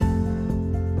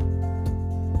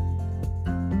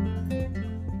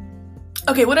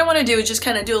Okay, what I want to do is just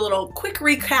kind of do a little quick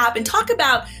recap and talk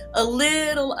about a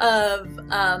little of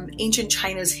ancient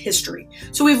China's history.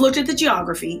 So we've looked at the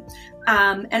geography,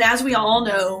 and as we all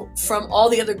know from all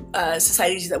the other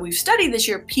societies that we've studied this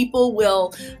year, people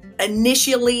will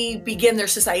initially begin their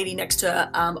society next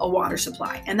to a water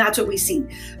supply, and that's what we see.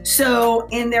 So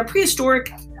in their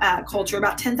prehistoric culture,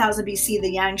 about 10,000 BC,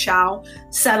 the Yangshao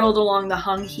settled along the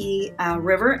Henghe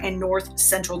River in north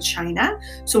central China.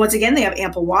 So once again, they have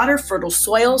ample water, fertile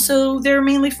soil, so they're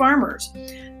mainly farmers.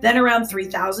 Then around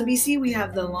 3000 BC, we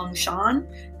have the Longshan,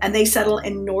 and they settle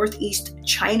in northeast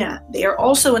China. They are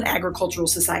also an agricultural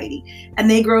society, and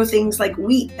they grow things like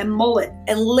wheat and millet.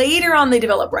 And later on, they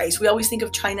develop rice. We always think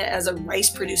of China as a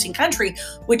rice-producing country,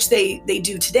 which they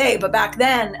do today. But back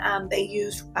then, they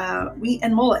used wheat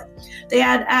and millet. They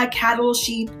had cattle,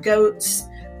 sheep, goats.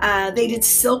 They did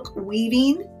silk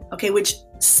weaving, okay, which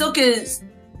silk is,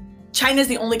 China is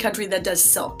the only country that does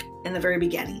silk in the very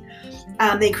beginning.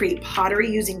 They create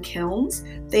pottery using kilns.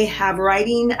 They have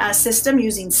writing system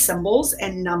using symbols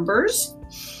and numbers.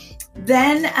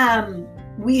 Then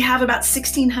we have about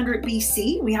 1600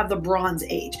 BC, we have the Bronze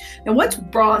Age. Now what's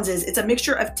bronze is, it's a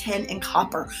mixture of tin and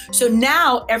copper. So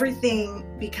now everything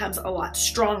becomes a lot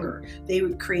stronger. They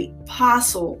would create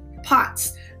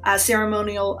pots,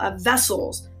 ceremonial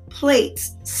vessels,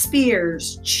 plates,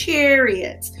 spears,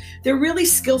 chariots. They're really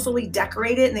skillfully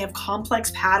decorated, and they have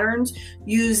complex patterns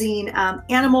using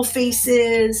animal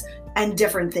faces and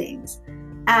different things.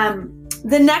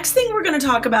 The next thing we're going to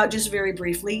talk about just very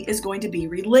briefly is going to be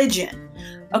religion.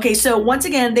 Okay, so once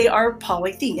again, they are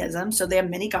polytheism, so they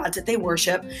have many gods that they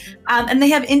worship, and they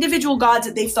have individual gods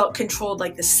that they felt controlled,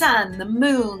 like the sun, the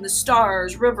moon, the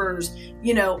stars, rivers,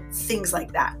 you know, things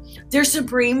like that. Their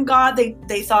supreme god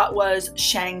they thought was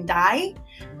Shangdai.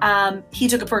 He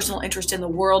took a personal interest in the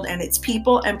world and its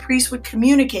people, and priests would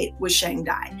communicate with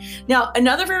Shangdai. Now,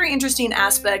 another very interesting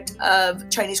aspect of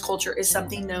Chinese culture is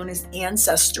something known as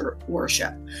ancestor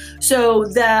worship. So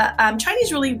the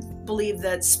Chinese really believe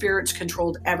that spirits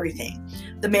controlled everything.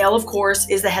 The male, of course,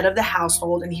 is the head of the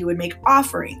household, and he would make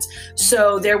offerings.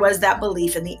 So there was that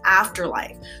belief in the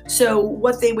afterlife. So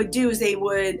what they would do is they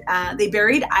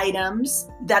buried items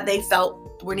that they felt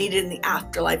were needed in the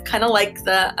afterlife, kind of like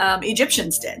the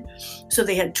Egyptians did. So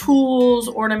they had tools,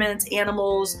 ornaments,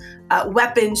 animals,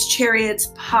 weapons,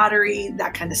 chariots, pottery,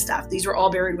 that kind of stuff. These were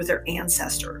all buried with their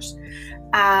ancestors.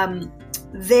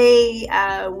 They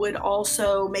would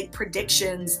also make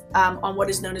predictions on what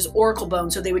is known as oracle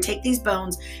bones. So they would take these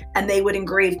bones and they would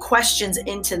engrave questions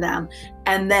into them,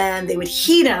 and then they would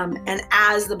heat them. And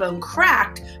as the bone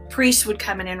cracked, priests would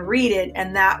come in and read it.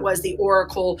 And that was the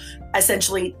oracle,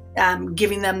 essentially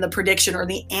giving them the prediction or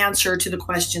the answer to the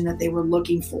question that they were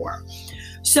looking for.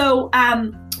 So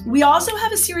we also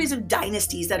have a series of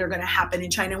dynasties that are going to happen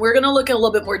in China. We're going to look at a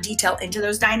little bit more detail into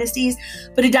those dynasties,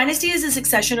 but a dynasty is a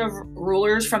succession of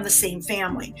rulers from the same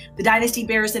family. The dynasty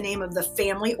bears the name of the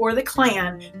family or the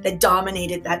clan that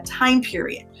dominated that time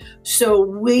period. So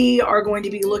we are going to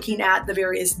be looking at the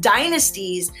various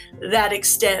dynasties that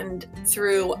extend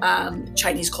through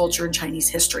Chinese culture and Chinese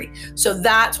history. So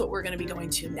that's what we're going to be going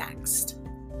to next.